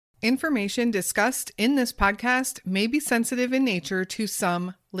Information discussed in this podcast may be sensitive in nature to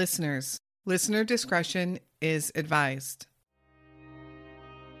some listeners. Listener discretion is advised.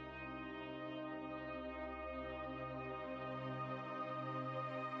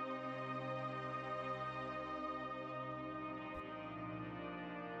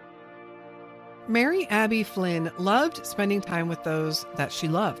 Mary Abbie Flynn loved spending time with those that she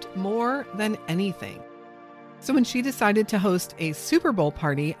loved more than anything. So when she decided to host a Super Bowl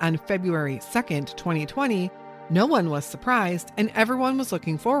party on February 2nd, 2020, no one was surprised and everyone was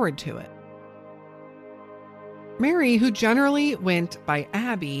looking forward to it. Mary, who generally went by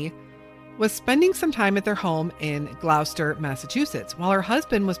Abbie, was spending some time at their home in Gloucester, Massachusetts, while her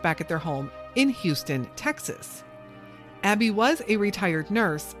husband was back at their home in Houston, Texas. Abbie was a retired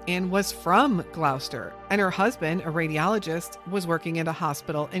nurse and was from Gloucester, and her husband, a radiologist, was working at a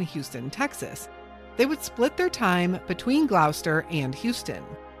hospital in Houston, Texas. They would split their time between Gloucester and Houston.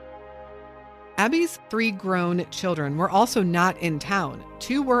 Abbie's 3 grown children were also not in town.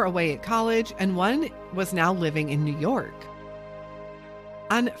 2 were away at college, and 1 was now living in New York.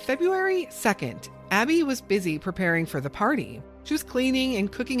 On February 2nd, Abbie was busy preparing for the party. She was cleaning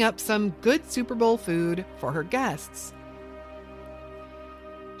and cooking up some good Super Bowl food for her guests.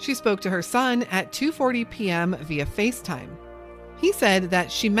 She spoke to her son at 2:40 p.m. via FaceTime. He said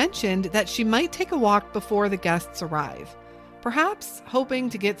that she mentioned that she might take a walk before the guests arrive, perhaps hoping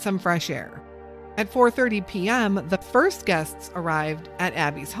to get some fresh air. At 4:30 p.m., the first guests arrived at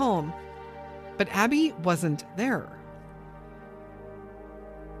Abbie's home, but Abbie wasn't there.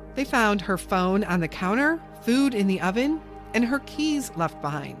 They found her phone on the counter, food in the oven, and her keys left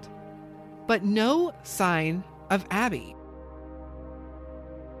behind, but no sign of Abbie.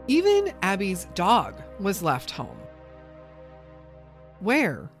 Even Abbie's dog was left home.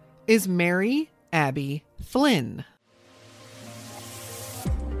 Where is Mary Abbie Flynn?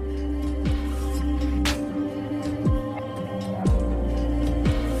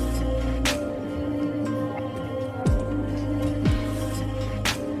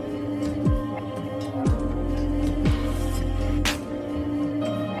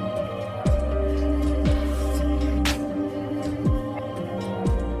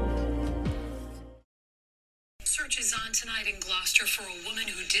 Search is on tonight in Gloucester for a woman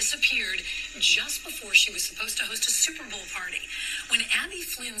who disappeared just before she was supposed to host a Super Bowl party. When Abbie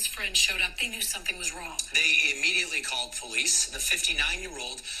Flynn's friends showed up, they knew something was wrong. They immediately called police. The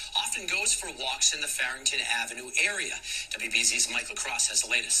 59-year-old often goes for walks in the Farrington Avenue area. WBZ's Michael Cross has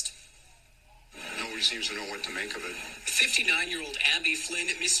the latest. Nobody seems to know what to make of it. 59-year-old Abbie Flynn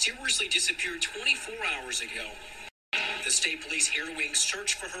mysteriously disappeared 24 hours ago. The state police air wing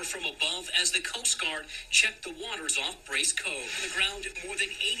searched for her from above as the Coast Guard checked the waters off Brace Cove. On the ground, more than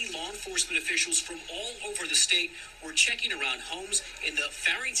 80 law enforcement officials from all over the state were checking around homes in the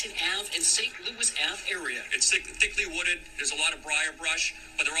Farrington Ave and St. Louis Ave area. It's thickly wooded. There's a lot of briar brush,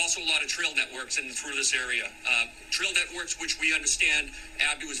 but there are also a lot of trail networks in through this area. Trail networks which we understand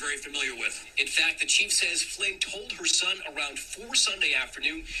Abbie was very familiar with. In fact, the chief says Flynn told her son around 4 Sunday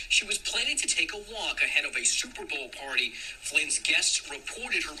afternoon she was planning to take a walk ahead of a Super Bowl party. Flynn's guests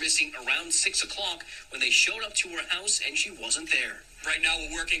reported her missing around 6 o'clock when they showed up to her house and she wasn't there. Right now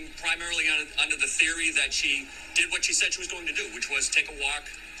we're working primarily under the theory that she did what she said she was going to do, which was take a walk,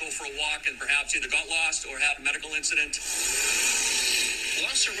 go for a walk, and perhaps either got lost or had a medical incident.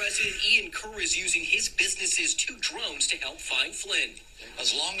 Gloucester resident Ian Kerr is using his business's 2 drones to help find Flynn.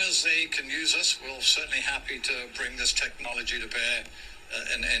 As long as they can use us, we're certainly happy to bring this technology to bear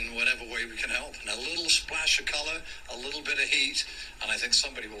in whatever way we can help. And a little splash of color, a little bit of heat, and I think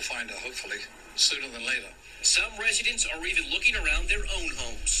somebody will find her, hopefully, sooner than later. Some residents are even looking around their own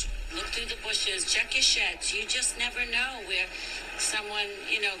homes. Look through the bushes, check your sheds. You just never know where someone,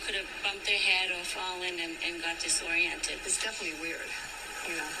 could have bumped their head or fallen and got disoriented. It's definitely weird,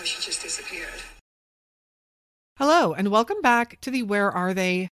 how she just disappeared. Hello, and welcome back to the Where Are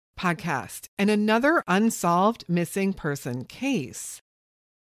They podcast and another unsolved missing person case.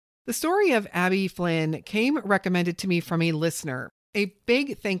 The story of Abbie Flynn came recommended to me from a listener. A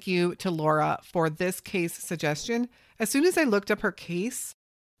big thank you to Laura for this case suggestion. As soon as I looked up her case,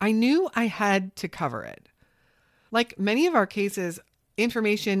 I knew I had to cover it. Like many of our cases,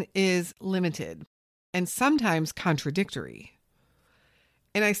 information is limited and sometimes contradictory.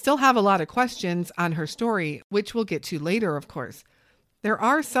 And I still have a lot of questions on her story, which we'll get to later, of course. There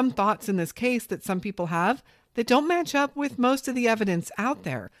are some thoughts in this case that some people have that don't match up with most of the evidence out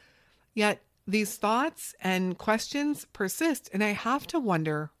there. Yet these thoughts and questions persist, and I have to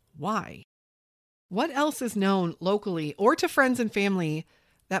wonder why. What else is known locally or to friends and family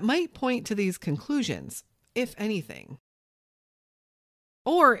that might point to these conclusions, if anything?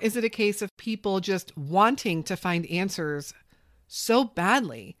 Or is it a case of people just wanting to find answers so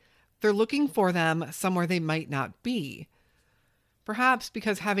badly they're looking for them somewhere they might not be? Perhaps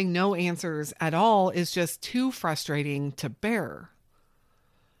because having no answers at all is just too frustrating to bear.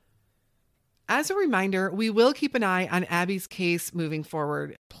 As a reminder, we will keep an eye on Abbie's case moving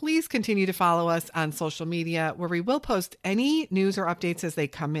forward. Please continue to follow us on social media, where we will post any news or updates as they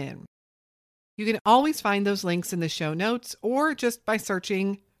come in. You can always find those links in the show notes or just by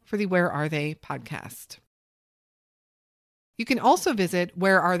searching for the Where Are They podcast. You can also visit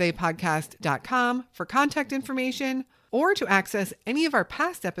wherearetheypodcast.com for contact information or to access any of our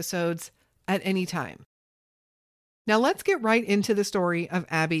past episodes at any time. Now let's get right into the story of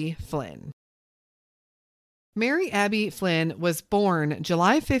Abbie Flynn. Mary Abbie Flynn was born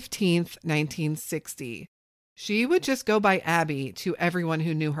July 15th, 1960. She would just go by Abbie to everyone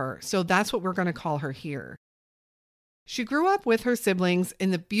who knew her, so that's what we're going to call her here. She grew up with her siblings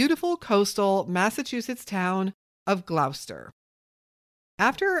in the beautiful coastal Massachusetts town of Gloucester.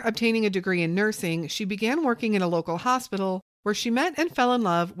 After obtaining a degree in nursing, she began working in a local hospital where she met and fell in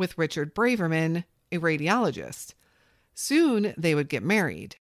love with Richard Braverman, a radiologist. Soon they would get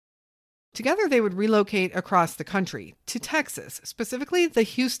married. Together they would relocate across the country to Texas, specifically the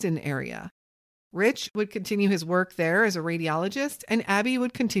Houston area. Rich would continue his work there as a radiologist, and Abbie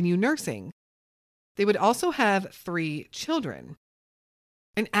would continue nursing. They would also have 3 children.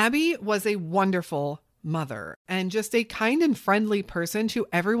 And Abbie was a wonderful mother and just a kind and friendly person to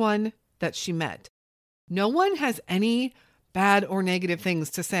everyone that she met. No one has any bad or negative things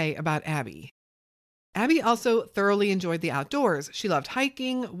to say about Abbie. Abbie also thoroughly enjoyed the outdoors. She loved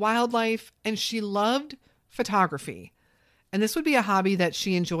hiking, wildlife, and she loved photography. And this would be a hobby that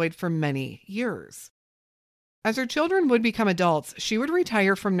she enjoyed for many years. As her children would become adults, she would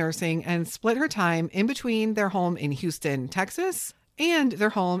retire from nursing and split her time in between their home in Houston, Texas, and their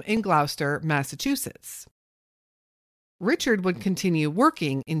home in Gloucester, Massachusetts. Richard would continue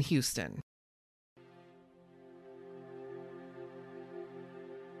working in Houston.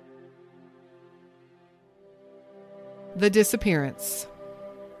 The disappearance.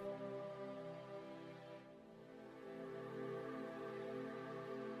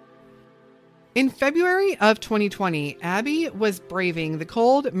 In February of 2020, Abbie was braving the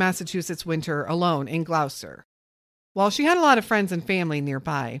cold Massachusetts winter alone in Gloucester. While she had a lot of friends and family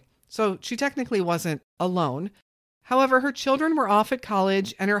nearby, so she technically wasn't alone. However, her children were off at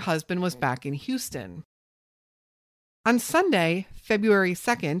college and her husband was back in Houston. On Sunday, February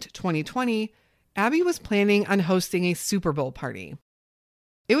 2nd, 2020, Abbie was planning on hosting a Super Bowl party.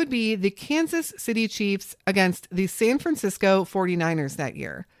 It would be the Kansas City Chiefs against the San Francisco 49ers that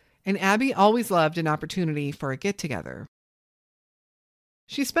year, and Abbie always loved an opportunity for a get-together.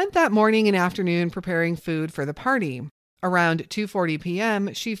 She spent that morning and afternoon preparing food for the party. Around 2:40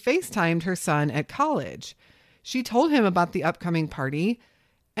 p.m., she FaceTimed her son at college. She told him about the upcoming party,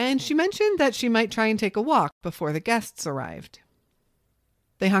 and she mentioned that she might try and take a walk before the guests arrived.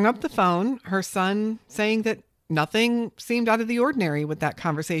 They hung up the phone, her son saying that nothing seemed out of the ordinary with that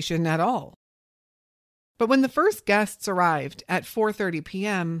conversation at all. But when the first guests arrived at 4:30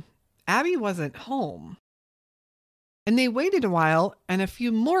 p.m., Abbie wasn't home. And they waited a while, and a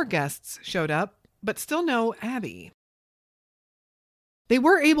few more guests showed up, but still no Abbie. They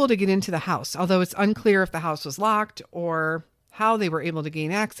were able to get into the house, although it's unclear if the house was locked or how they were able to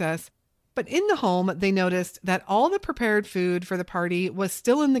gain access. But in the home, they noticed that all the prepared food for the party was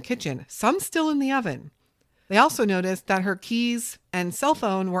still in the kitchen, some still in the oven. They also noticed that her keys and cell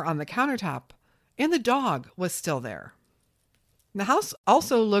phone were on the countertop, and the dog was still there. The house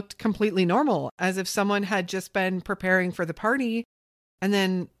also looked completely normal, as if someone had just been preparing for the party and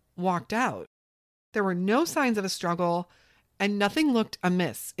then walked out. There were no signs of a struggle, and nothing looked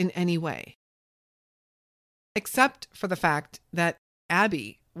amiss in any way. Except for the fact that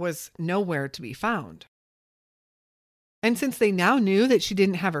Abbie was nowhere to be found. And since they now knew that she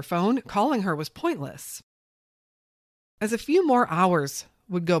didn't have her phone, calling her was pointless. As a few more hours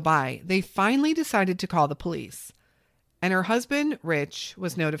would go by, they finally decided to call the police. And her husband, Rich,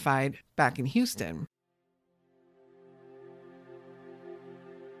 was notified back in Houston.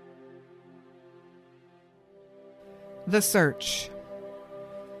 The search.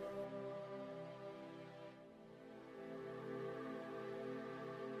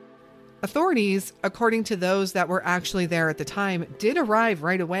 Authorities, according to those that were actually there at the time, did arrive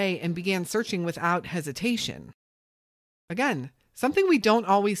right away and began searching without hesitation. Again, something we don't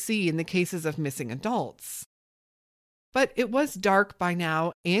always see in the cases of missing adults. But it was dark by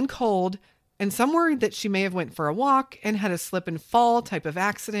now and cold, and some worried that she may have went for a walk and had a slip and fall type of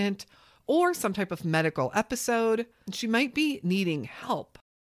accident, or some type of medical episode. She might be needing help.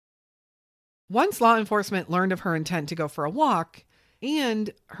 Once law enforcement learned of her intent to go for a walk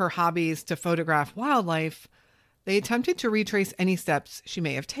and her hobbies to photograph wildlife, they attempted to retrace any steps she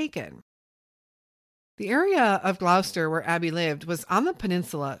may have taken. The area of Gloucester where Abbie lived was on the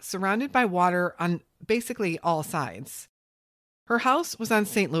peninsula, surrounded by water on basically all sides. Her house was on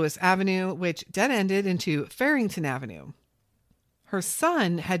St. Louis Avenue, which dead-ended into Farrington Avenue. Her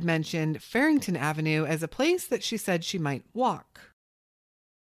son had mentioned Farrington Avenue as a place that she said she might walk.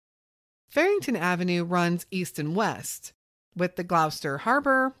 Farrington Avenue runs east and west, with the Gloucester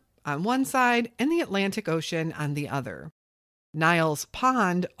Harbor on one side and the Atlantic Ocean on the other. Niles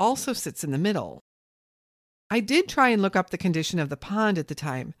Pond also sits in the middle. I did try and look up the condition of the pond at the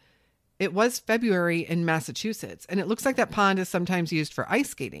time. It was February in Massachusetts, and it looks like that pond is sometimes used for ice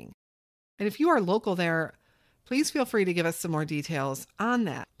skating. And if you are local there, please feel free to give us some more details on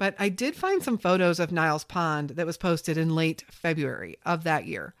that. But I did find some photos of Niles Pond that was posted in late February of that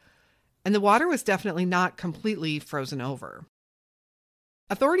year, and the water was definitely not completely frozen over.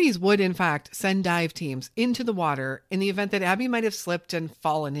 Authorities would, in fact, send dive teams into the water in the event that Abbie might have slipped and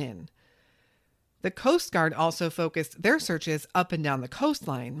fallen in. The Coast Guard also focused their searches up and down the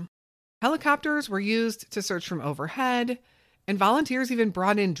coastline. Helicopters were used to search from overhead, and volunteers even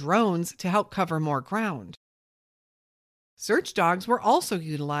brought in drones to help cover more ground. Search dogs were also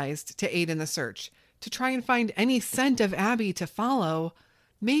utilized to aid in the search, to try and find any scent of Abbie to follow,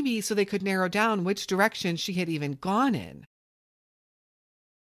 maybe so they could narrow down which direction she had even gone in.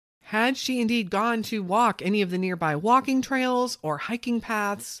 Had she indeed gone to walk any of the nearby walking trails or hiking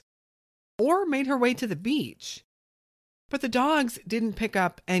paths, or made her way to the beach? But the dogs didn't pick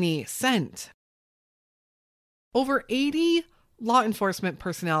up any scent. Over 80 law enforcement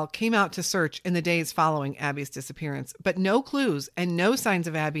personnel came out to search in the days following Abbie's disappearance, but no clues and no signs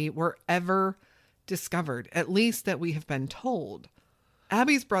of Abbie were ever discovered, at least that we have been told.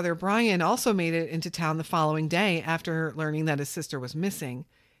 Abbie's brother Brian also made it into town the following day after learning that his sister was missing.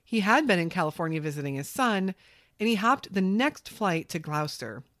 He had been in California visiting his son, and he hopped the next flight to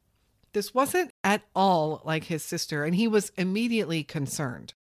Gloucester. This wasn't at all like his sister, and he was immediately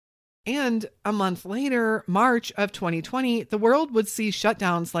concerned. And a month later, March of 2020, the world would see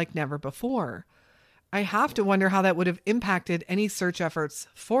shutdowns like never before. I have to wonder how that would have impacted any search efforts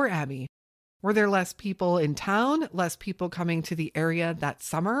for Abbie. Were there less people in town, less people coming to the area that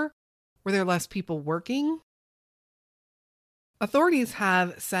summer? Were there less people working? Authorities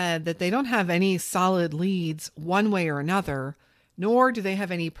have said that they don't have any solid leads one way or another, nor do they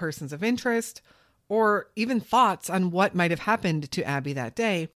have any persons of interest or even thoughts on what might have happened to Abbie that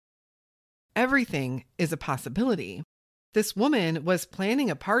day. Everything is a possibility. This woman was planning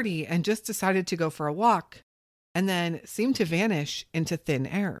a party and just decided to go for a walk, and then seemed to vanish into thin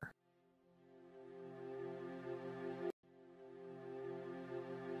air.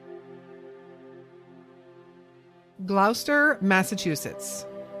 Gloucester, Massachusetts.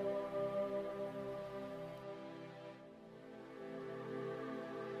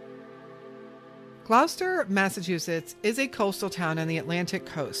 Gloucester, Massachusetts is a coastal town on the Atlantic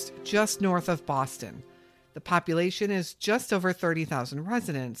coast, just north of Boston. The population is just over 30,000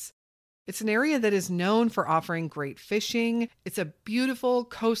 residents. It's an area that is known for offering great fishing. It's a beautiful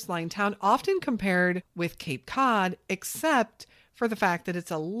coastline town, often compared with Cape Cod, except for the fact that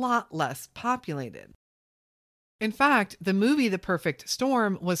it's a lot less populated. In fact, the movie The Perfect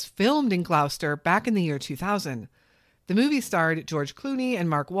Storm was filmed in Gloucester back in the year 2000. The movie starred George Clooney and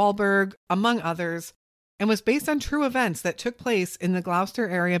Mark Wahlberg, among others, and was based on true events that took place in the Gloucester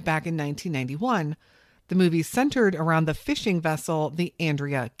area back in 1991. The movie centered around the fishing vessel, the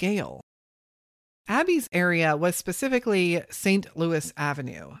Andrea Gale. Abbie's area was specifically St. Louis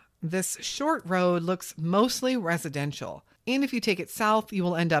Avenue. This short road looks mostly residential, and if you take it south, you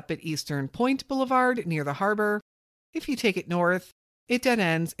will end up at Eastern Point Boulevard near the harbor. If you take it north, it dead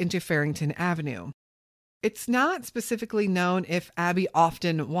ends into Farrington Avenue. It's not specifically known if Abbie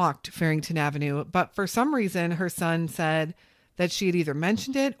often walked Farrington Avenue, but for some reason her son said that she had either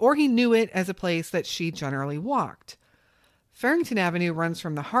mentioned it or he knew it as a place that she generally walked. Farrington Avenue runs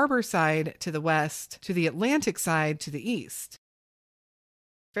from the harbor side to the west to the Atlantic side to the east.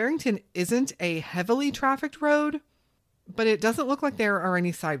 Farrington isn't a heavily trafficked road, but it doesn't look like there are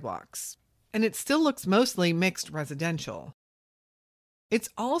any sidewalks, and it still looks mostly mixed residential. It's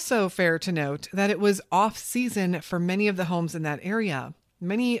also fair to note that it was off-season for many of the homes in that area.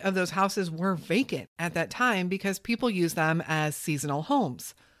 Many of those houses were vacant at that time because people used them as seasonal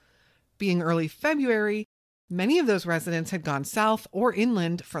homes. Being early February, many of those residents had gone south or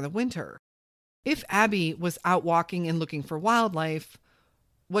inland for the winter. If Abbie was out walking and looking for wildlife,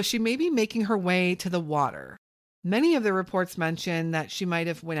 was she maybe making her way to the water. Many of the reports mention that she might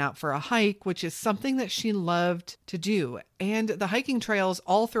have went out for a hike, which is something that she loved to do, and the hiking trails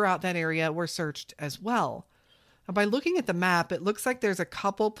all throughout that area were searched as well. Now, by looking at the map, it looks like there's a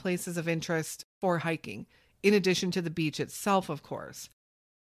couple places of interest for hiking, in addition to the beach itself, of course.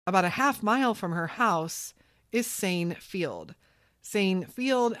 About a half mile from her house is Seine Field. Seine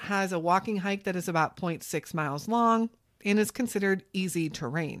Field has a walking hike that is about 0.6 miles long and is considered easy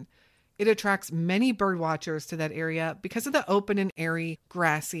terrain. It attracts many bird watchers to that area because of the open and airy,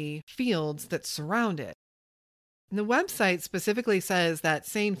 grassy fields that surround it. And the website specifically says that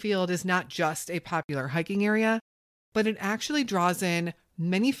Seine Field is not just a popular hiking area, but it actually draws in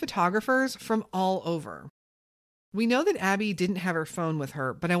many photographers from all over. We know that Abbie didn't have her phone with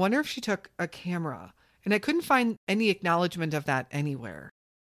her, but I wonder if she took a camera, and I couldn't find any acknowledgement of that anywhere.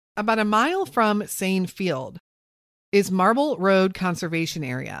 About a mile from Seine Field is Marble Road Conservation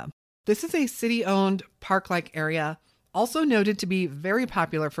Area. This is a city-owned park-like area, also noted to be very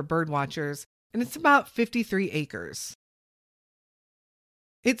popular for bird watchers, and it's about 53 acres.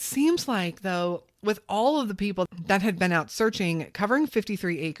 It seems like, though, with all of the people that had been out searching, covering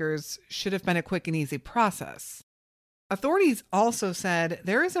 53 acres should have been a quick and easy process. Authorities also said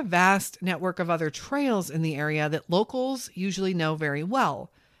there is a vast network of other trails in the area that locals usually know very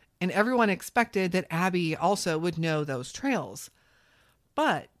well, and everyone expected that Abbie also would know those trails.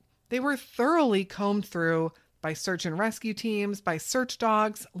 But they were thoroughly combed through by search and rescue teams, by search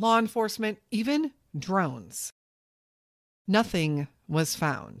dogs, law enforcement, even drones. Nothing was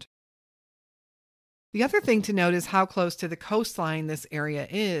found. The other thing to note is how close to the coastline this area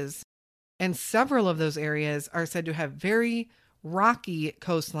is, and several of those areas are said to have very rocky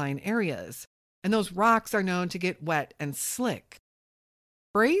coastline areas, and those rocks are known to get wet and slick.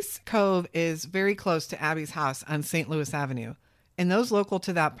 Brace Cove is very close to Abbie's house on St. Louis Avenue, and those local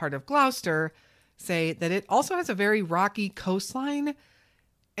to that part of Gloucester say that it also has a very rocky coastline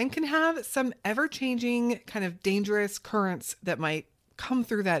and can have some ever-changing kind of dangerous currents that might come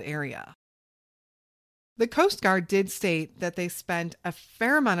through that area. The Coast Guard did state that they spent a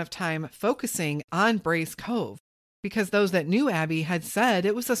fair amount of time focusing on Brace Cove because those that knew Abbie had said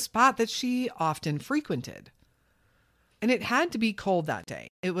it was a spot that she often frequented. And it had to be cold that day.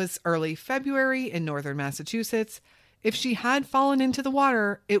 It was early February in northern Massachusetts. If she had fallen into the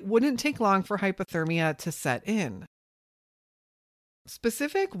water, it wouldn't take long for hypothermia to set in.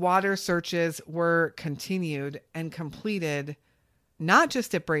 Specific water searches were continued and completed, not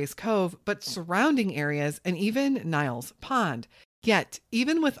just at Brace Cove, but surrounding areas and even Niles Pond. Yet,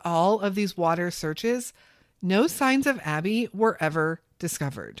 even with all of these water searches, no signs of Abbie were ever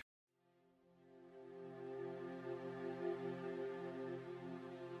discovered.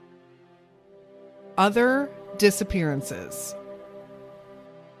 Other disappearances.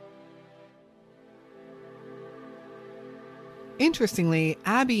 Interestingly,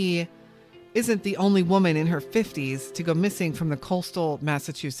 Abbie isn't the only woman in her 50s to go missing from the coastal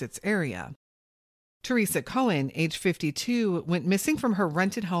Massachusetts area. Teresa Cohen, age 52, went missing from her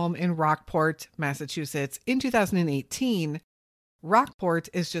rented home in Rockport, Massachusetts in 2018. Rockport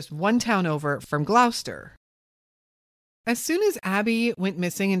is just one town over from Gloucester. As soon as Abbie went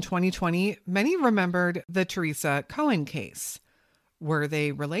missing in 2020, many remembered the Teresa Cohen case. Were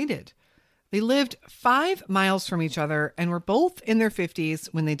they related? They lived 5 miles from each other and were both in their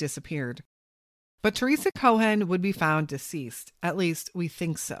 50s when they disappeared. But Teresa Cohen would be found deceased. At least we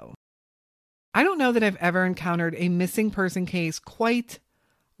think so. I don't know that I've ever encountered a missing person case quite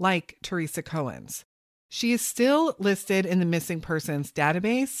like Teresa Cohen's. She is still listed in the missing persons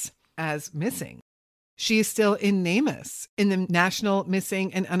database as missing. She is still in NamUs, in the National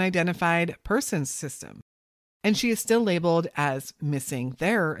Missing and Unidentified Persons System. And she is still labeled as missing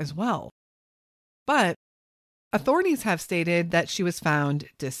there as well. But authorities have stated that she was found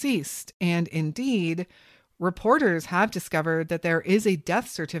deceased, and indeed, reporters have discovered that there is a death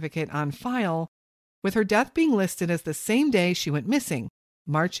certificate on file, with her death being listed as the same day she went missing,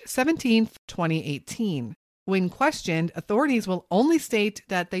 March 17th, 2018. When questioned, authorities will only state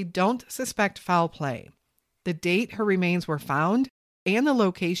that they don't suspect foul play. The date her remains were found and the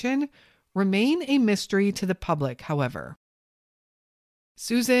location remain a mystery to the public, however.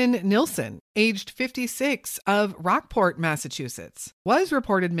 Susan Nilsson, aged 56, of Rockport, Massachusetts, was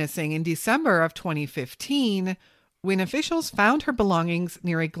reported missing in December of 2015 when officials found her belongings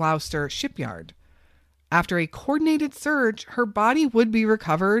near a Gloucester shipyard. After a coordinated search, her body would be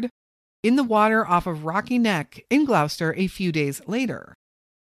recovered in the water off of Rocky Neck in Gloucester a few days later.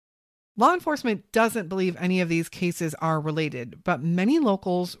 Law enforcement doesn't believe any of these cases are related, but many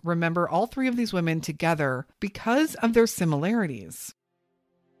locals remember all 3 of these women together because of their similarities.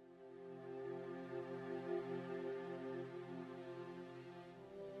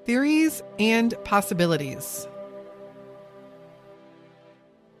 theories and possibilities.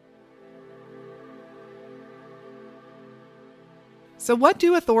 So what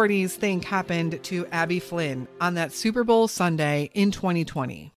do authorities think happened to Abbie Flynn on that Super Bowl Sunday in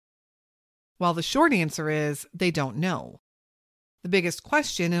 2020? Well, the short answer is they don't know. The biggest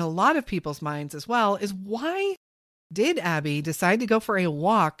question in a lot of people's minds as well is, why did Abbie decide to go for a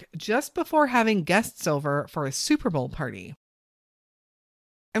walk just before having guests over for a Super Bowl party?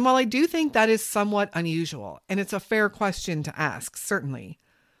 And while I do think that is somewhat unusual, and it's a fair question to ask, certainly,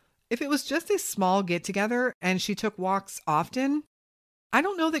 if it was just a small get-together and she took walks often, I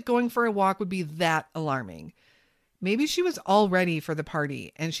don't know that going for a walk would be that alarming. Maybe she was all ready for the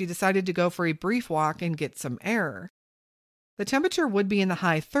party and she decided to go for a brief walk and get some air. The temperature would be in the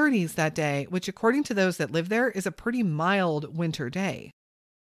high 30s that day, which according to those that live there is a pretty mild winter day.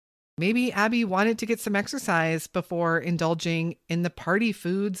 Maybe Abbie wanted to get some exercise before indulging in the party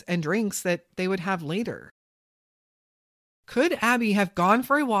foods and drinks that they would have later. Could Abbie have gone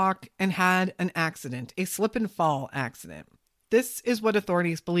for a walk and had an accident, a slip and fall accident? This is what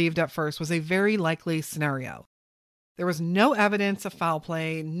authorities believed at first was a very likely scenario. There was no evidence of foul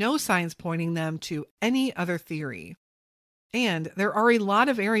play, no signs pointing them to any other theory. And there are a lot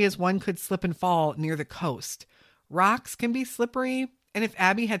of areas one could slip and fall near the coast. Rocks can be slippery, and if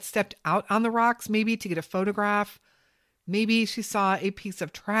Abbie had stepped out on the rocks, maybe to get a photograph, maybe she saw a piece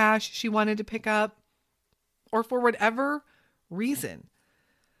of trash she wanted to pick up, or for whatever reason,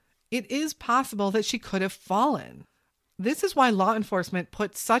 it is possible that she could have fallen. This is why law enforcement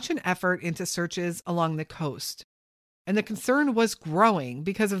put such an effort into searches along the coast. And the concern was growing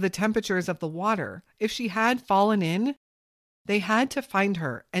because of the temperatures of the water. If she had fallen in, they had to find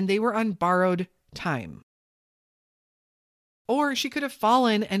her, and they were on borrowed time. Or she could have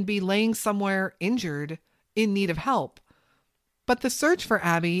fallen and be laying somewhere injured in need of help. But the search for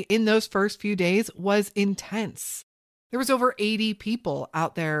Abbie in those first few days was intense. There was over 80 people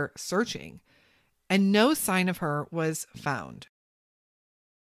out there searching, and no sign of her was found.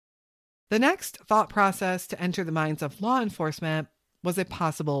 The next thought process to enter the minds of law enforcement was a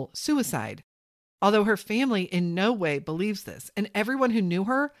possible suicide, although her family in no way believes this, and everyone who knew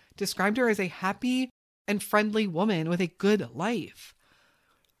her described her as a happy and friendly woman with a good life.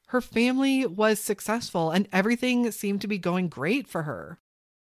 Her family was successful and everything seemed to be going great for her.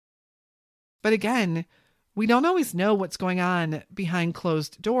 But again, we don't always know what's going on behind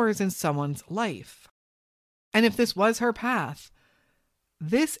closed doors in someone's life. And if this was her path,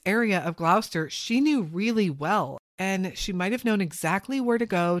 this area of Gloucester she knew really well, and she might have known exactly where to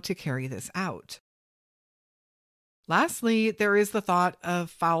go to carry this out. Lastly, there is the thought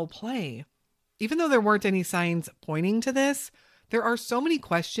of foul play. Even though there weren't any signs pointing to this, there are so many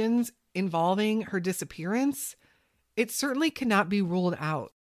questions involving her disappearance, it certainly cannot be ruled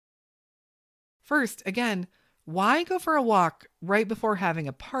out. First, again, why go for a walk right before having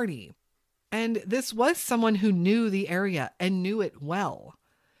a party? And this was someone who knew the area and knew it well.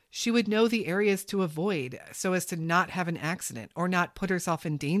 She would know the areas to avoid so as to not have an accident or not put herself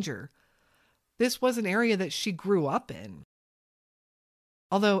in danger. This was an area that she grew up in.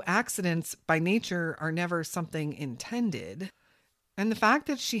 Although accidents by nature are never something intended, and the fact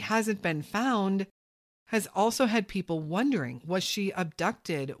that she hasn't been found has also had people wondering, was she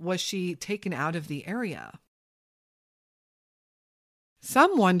abducted? Was she taken out of the area?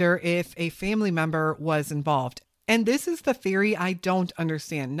 Some wonder if a family member was involved, and this is the theory I don't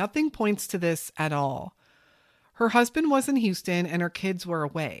understand. Nothing points to this at all. Her husband was in Houston and her kids were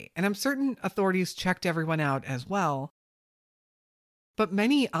away, and I'm certain authorities checked everyone out as well. But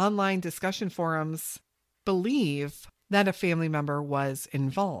many online discussion forums believe that a family member was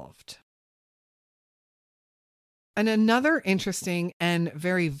involved. And another interesting and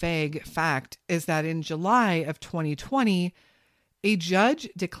very vague fact is that in July of 2020, a judge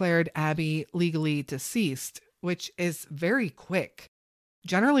declared Abbie legally deceased, which is very quick.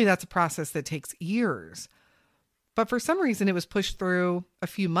 Generally, that's a process that takes years. But for some reason, it was pushed through a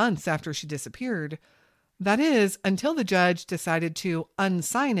few months after she disappeared. That is, until the judge decided to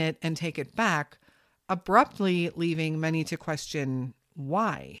unsign it and take it back, abruptly leaving many to question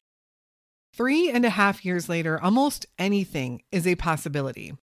why. 3.5 years later, almost anything is a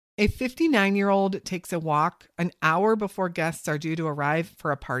possibility. A 59-year-old takes a walk an hour before guests are due to arrive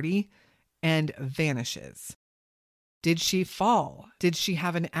for a party and vanishes. Did she fall? Did she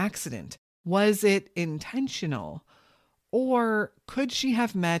have an accident? Was it intentional? Or could she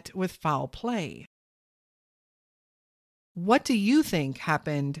have met with foul play? What do you think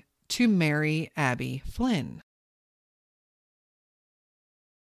happened to Mary Abbie Flynn?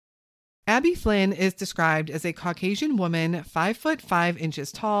 Abbie Flynn is described as a Caucasian woman, 5 foot 5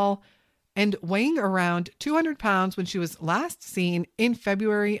 inches tall, and weighing around 200 pounds when she was last seen in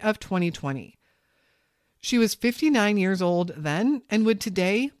February of 2020. She was 59 years old then and would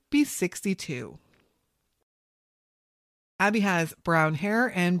today be 62. Abbie has brown hair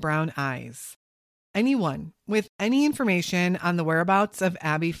and brown eyes. Anyone with any information on the whereabouts of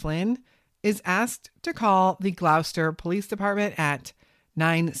Abbie Flynn is asked to call the Gloucester Police Department at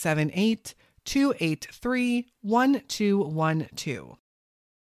 978-283-1212.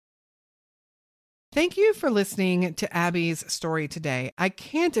 Thank you for listening to Abbie's story today. I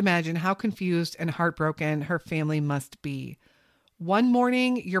can't imagine how confused and heartbroken her family must be. One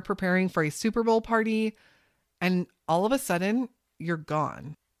morning, you're preparing for a Super Bowl party, and all of a sudden, you're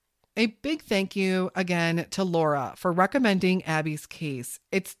gone. A big thank you again to Laura for recommending Abbie's case.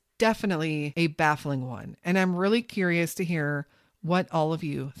 It's definitely a baffling one, and I'm really curious to hear what all of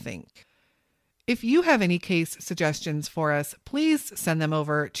you think. If you have any case suggestions for us, please send them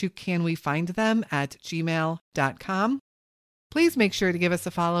over to canwefindthem@gmail.com. Please make sure to give us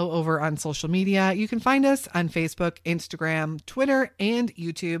a follow over on social media. You can find us on Facebook, Instagram, Twitter, and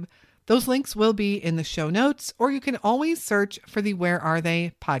YouTube. Those links will be in the show notes, or you can always search for the Where Are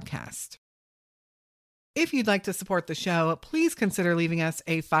They podcast. If you'd like to support the show, please consider leaving us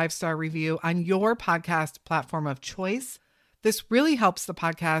a 5-star review on your podcast platform of choice. This really helps the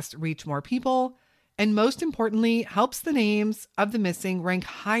podcast reach more people, and most importantly, helps the names of the missing rank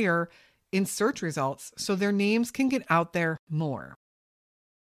higher in search results so their names can get out there more.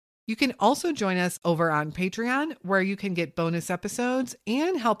 You can also join us over on Patreon, where you can get bonus episodes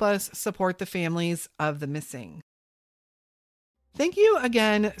and help us support the families of the missing. Thank you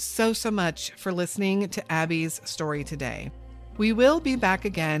again so much for listening to Abbie's story today. We will be back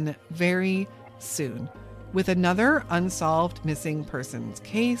again very soon with another unsolved missing persons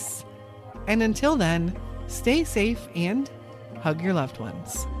case. And until then, stay safe and hug your loved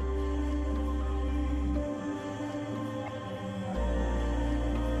ones.